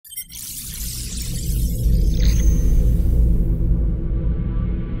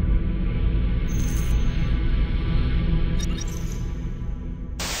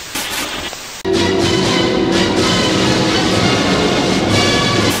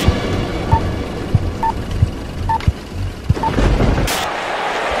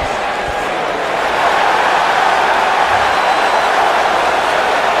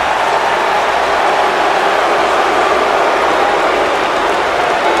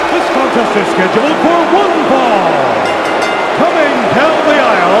contest is scheduled for one fall. Coming down the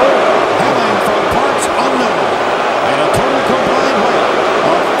aisle, hailing from parts unknown, and a total combined weight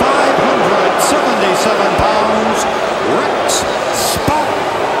of 577 pounds, Rex Spot,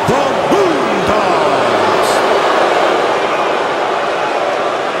 the Moondogs.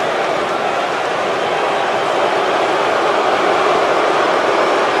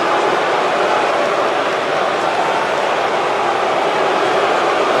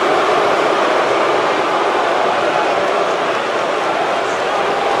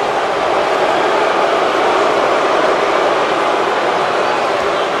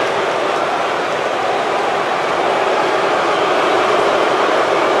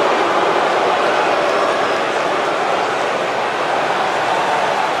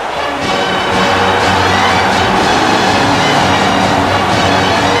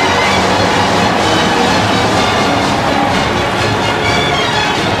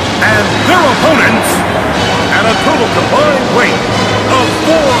 their opponents, at a total combined weight of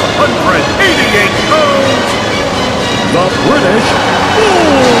 488 pounds, the British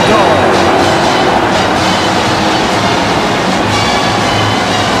Bulldogs.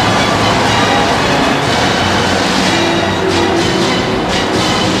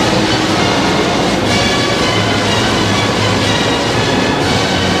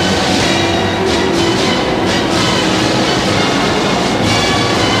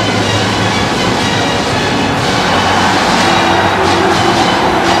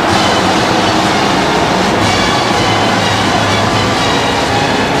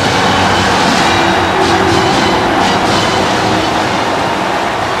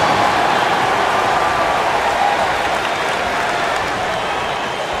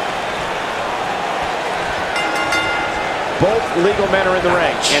 Both legal men are in the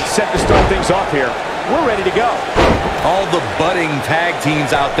ring and set to start things off here. We're ready to go. All the budding tag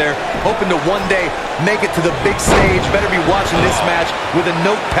teams out there hoping to one day make it to the big stage. Better be watching this match with a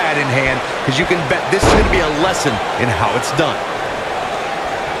notepad in hand, because you can bet this is going to be a lesson in how it's done.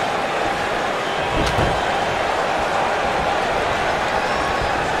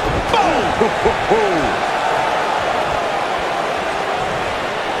 Boom!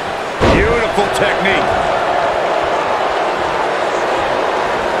 Beautiful technique.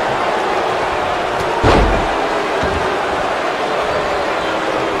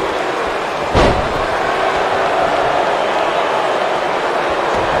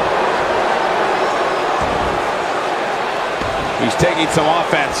 He's taking some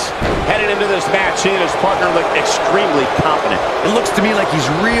offense. Headed into this match, he and his partner look extremely confident. It looks to me like he's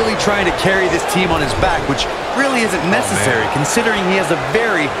really trying to carry this team on his back, which really isn't necessary, considering he has a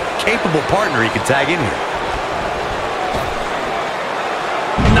very capable partner he could tag in here.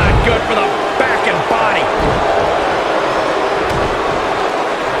 Not good for the back and body.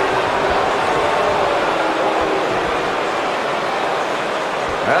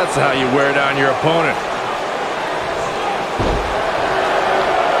 That's how you wear down your opponent.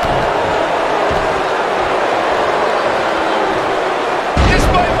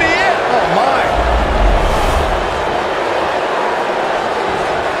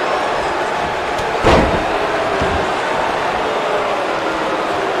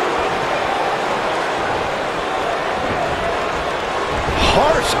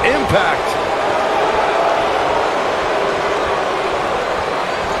 Harsh impact.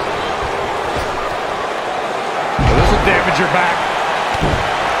 This will damage your back.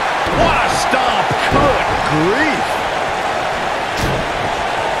 What a stomp. Good grief.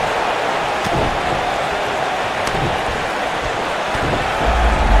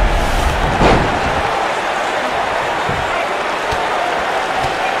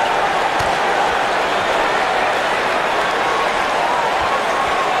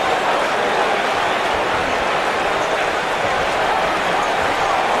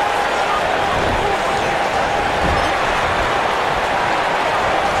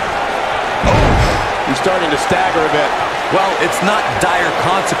 Starting to stagger a bit. Well, it's not dire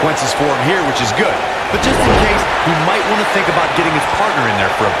consequences for him here, which is good. But just in case, he might want to think about getting his partner in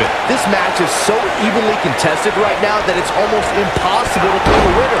there for a bit. This match is so evenly contested right now that it's almost impossible to pick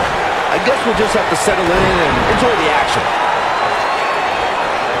a winner. I guess we'll just have to settle in and enjoy the action.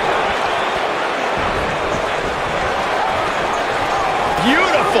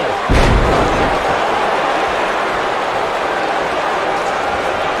 Beautiful!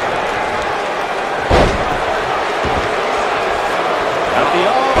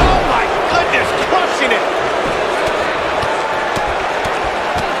 Oh my goodness, crushing it!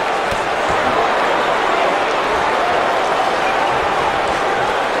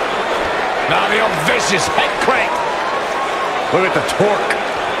 Now the old vicious head crank. Look at the torque.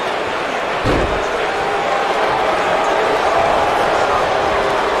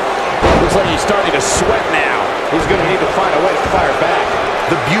 a sweat now. He's going to need to find a way to fire back.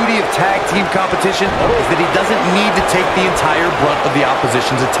 The beauty of tag team competition is that he doesn't need to take the entire brunt of the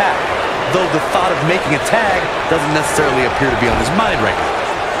opposition's attack, though the thought of making a tag doesn't necessarily appear to be on his mind right now.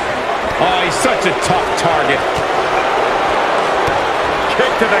 Oh, he's such a tough target.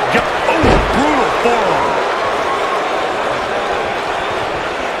 Kick to the gut. Oh, brutal forearm.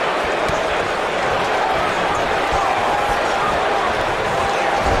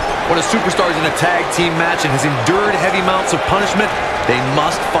 When a superstar is in a tag team match and has endured heavy amounts of punishment, they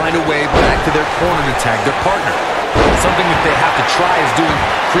must find a way back to their corner to tag their partner. Something that they have to try is doing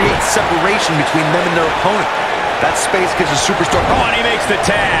create separation between them and their opponent. That space gives a superstar... Oh, and he makes the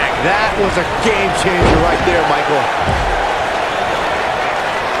tag. That was a game changer right there, Michael.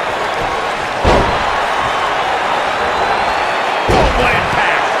 What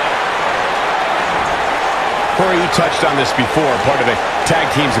impact. Corey, you touched on this before. Part of a tag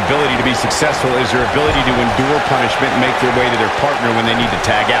team's ability to be successful is their ability to endure punishment and make their way to their partner when they need to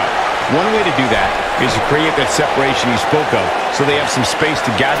tag out. One way to do that is to create that separation you spoke of so they have some space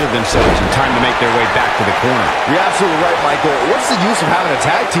to gather themselves and time to make their way back to the corner. You're absolutely right, Michael. What's the use of having a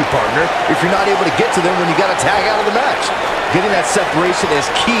tag team partner if you're not able to get to them when you got to tag out of the match? Getting that separation is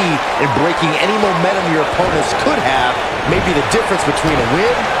key in breaking any momentum your opponents could have, maybe the difference between a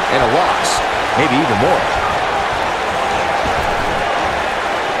win and a loss, maybe even more.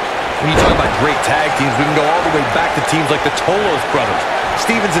 When you talk about great tag teams, we can go all the way back to teams like the Tolos brothers,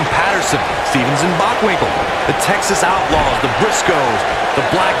 Stevens and Patterson, Stevens and Bockwinkel, the Texas Outlaws, the Briscoes, the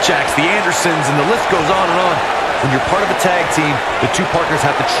Blackjacks, the Andersons, and the list goes on and on. When you're part of a tag team, the two partners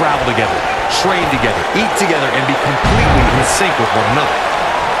have to travel together, train together, eat together, and be completely in sync with one another.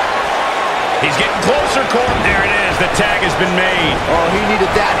 He's getting closer, Corey. There it is. The tag has been made. Oh, he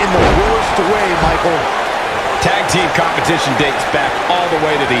needed that in the worst way, Michael. Tag team competition dates back all the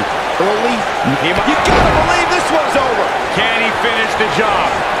way to the early... You gotta believe this one's over. Can he finish the job?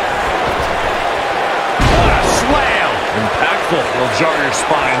 What a slam. Impactful. Will jar your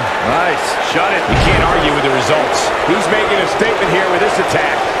spine. Nice. Shut it. You can't argue with the results. He's making a statement here with this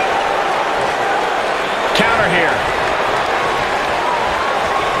attack. Counter here.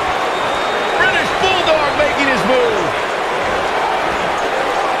 British Bulldog making his move.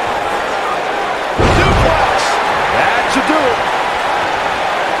 That should do it.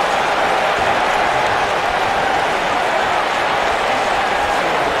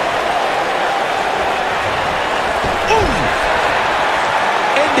 Ooh!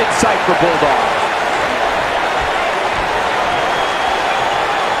 End in sight for Bulldog.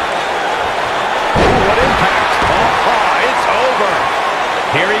 Ooh, what impact. Oh, it's over.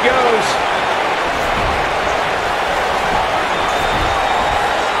 Here he goes.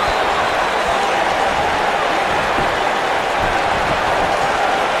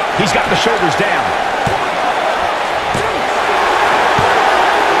 He's got the shoulders down.